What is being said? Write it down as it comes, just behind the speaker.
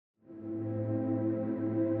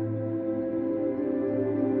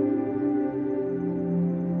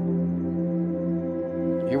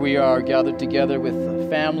we are gathered together with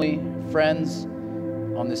family, friends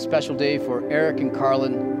on this special day for Eric and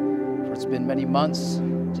Karlen. For it's been many months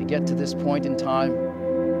to get to this point in time,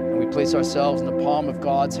 and we place ourselves in the palm of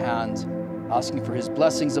God's hand, asking for His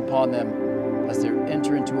blessings upon them as they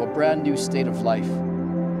enter into a brand new state of life.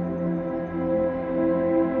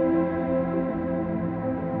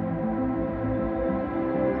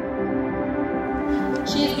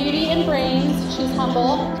 She is beauty and brains, she's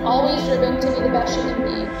humble, always driven to be the best she can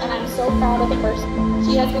be, and I'm so proud of the person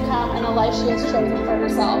she has become and the life she has chosen for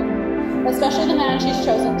herself, especially the man she's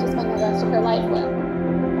chosen to spend the rest of her life with.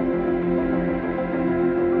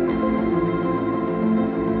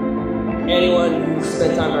 Anyone who's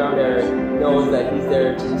spent time around Eric knows that he's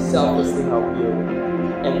there to selflessly help you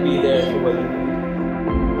and be there for what you need.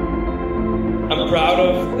 I'm proud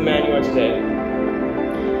of the man you are today.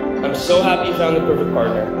 I'm so happy you found the perfect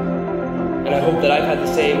partner, and I hope that I've had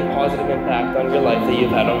the same positive impact on your life that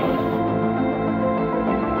you've had on mine.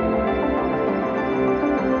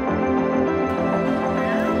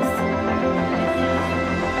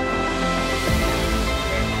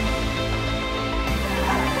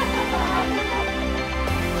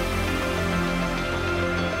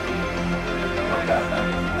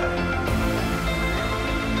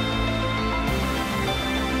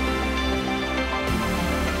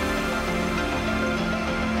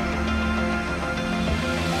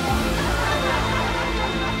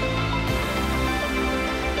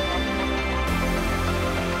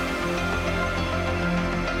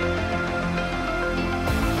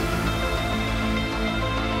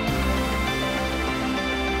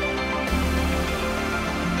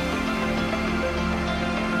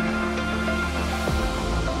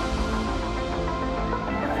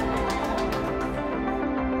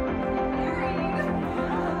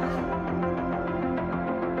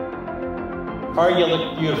 Karlen, you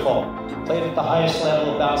look beautiful. You played at the highest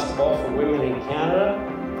level of basketball for women in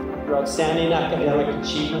Canada. Your outstanding academic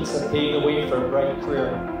achievements have paved the way for a bright career.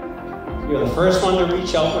 You're the first one to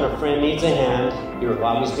reach out when a friend needs a hand. You have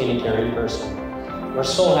always been a caring person. We're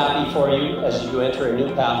so happy for you as you enter a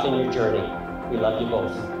new path in your journey. We love you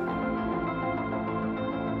both.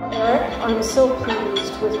 Eric, I'm so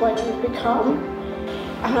pleased with what you've become.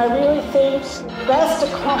 And I really think the best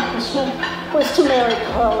accomplishment was to marry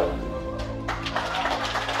Karlen.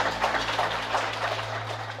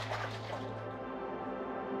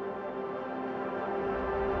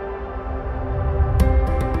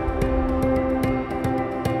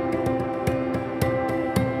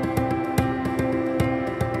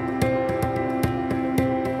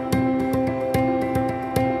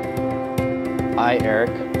 I, Eric,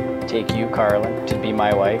 take you, Karlen, to be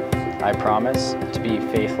my wife. I promise to be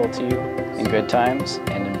faithful to you in good times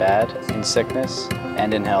and in bad, in sickness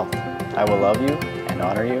and in health. I will love you and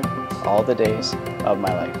honor you all the days of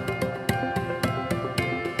my life.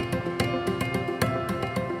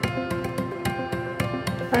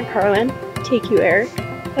 I, Karlen, take you, Eric.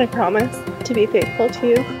 I promise to be faithful to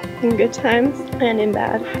you in good times and in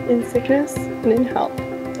bad, in sickness and in health.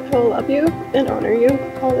 I will love you and honor you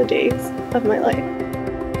all the days of my life.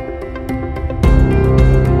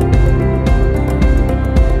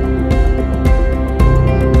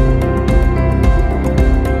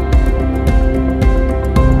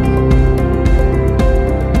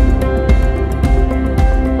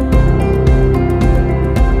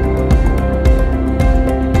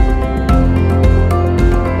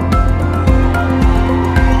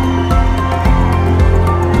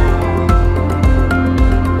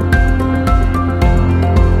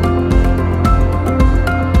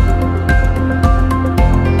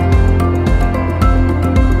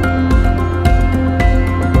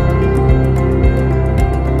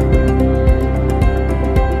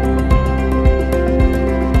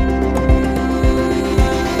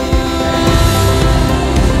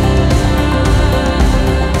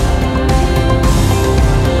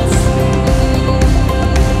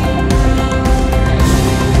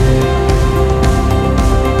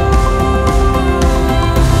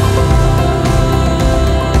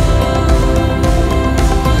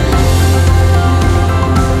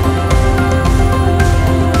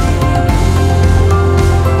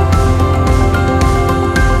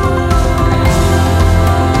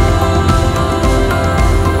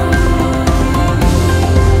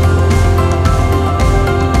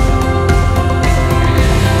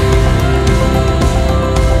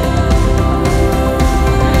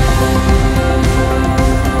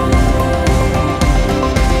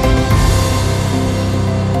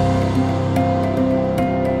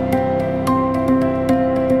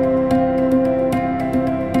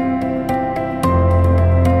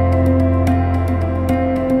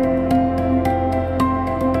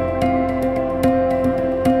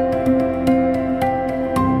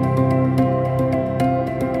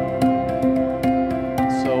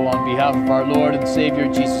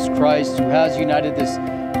 Savior, Jesus Christ, who has united this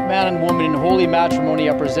man and woman in holy matrimony,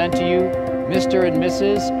 I present to you Mr. and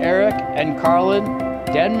Mrs. Eric and Karlen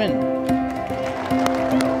Denman.